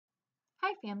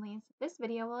Hi families, this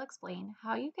video will explain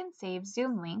how you can save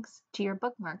Zoom links to your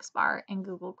bookmarks bar in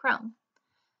Google Chrome.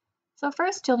 So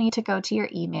first you'll need to go to your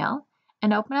email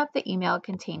and open up the email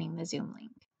containing the Zoom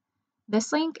link.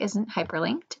 This link isn't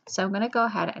hyperlinked, so I'm going to go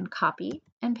ahead and copy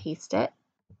and paste it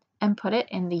and put it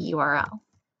in the URL.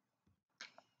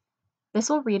 This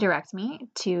will redirect me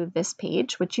to this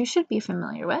page, which you should be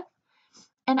familiar with,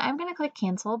 and I'm going to click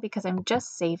cancel because I'm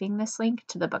just saving this link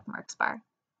to the bookmarks bar.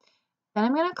 Then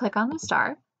I'm going to click on the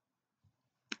star.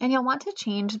 And you'll want to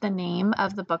change the name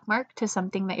of the bookmark to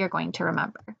something that you're going to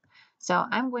remember. So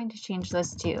I'm going to change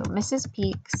this to Mrs.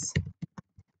 Peak's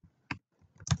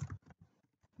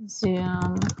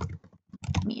Zoom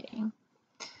meeting.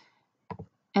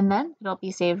 And then it'll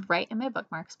be saved right in my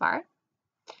bookmarks bar.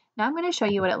 Now I'm going to show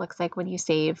you what it looks like when you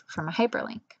save from a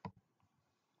hyperlink.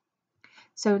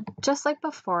 So just like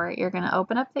before, you're going to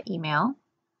open up the email,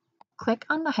 click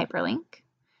on the hyperlink.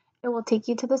 It will take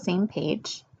you to the same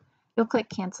page. You'll click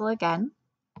cancel again,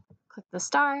 click the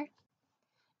star,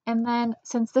 and then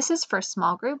since this is for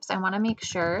small groups, I want to make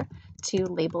sure to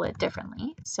label it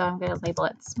differently. So I'm going to label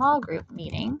it small group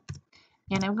meeting,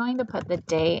 and I'm going to put the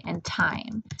day and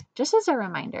time just as a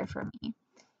reminder for me.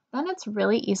 Then it's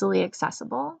really easily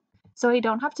accessible, so I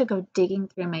don't have to go digging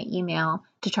through my email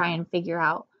to try and figure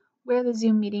out where the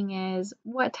Zoom meeting is,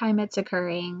 what time it's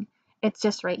occurring. It's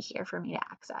just right here for me to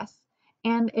access.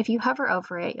 And if you hover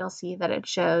over it, you'll see that it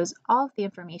shows all of the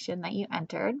information that you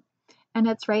entered, and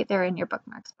it's right there in your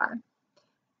bookmarks bar.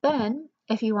 Then,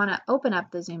 if you want to open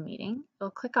up the Zoom meeting, you'll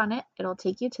click on it, it'll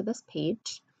take you to this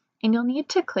page, and you'll need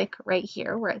to click right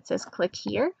here where it says click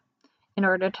here in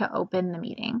order to open the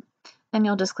meeting. Then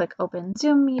you'll just click open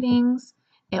Zoom meetings,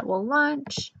 it will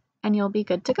launch, and you'll be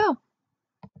good to go.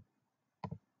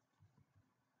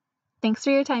 Thanks for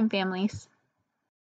your time, families.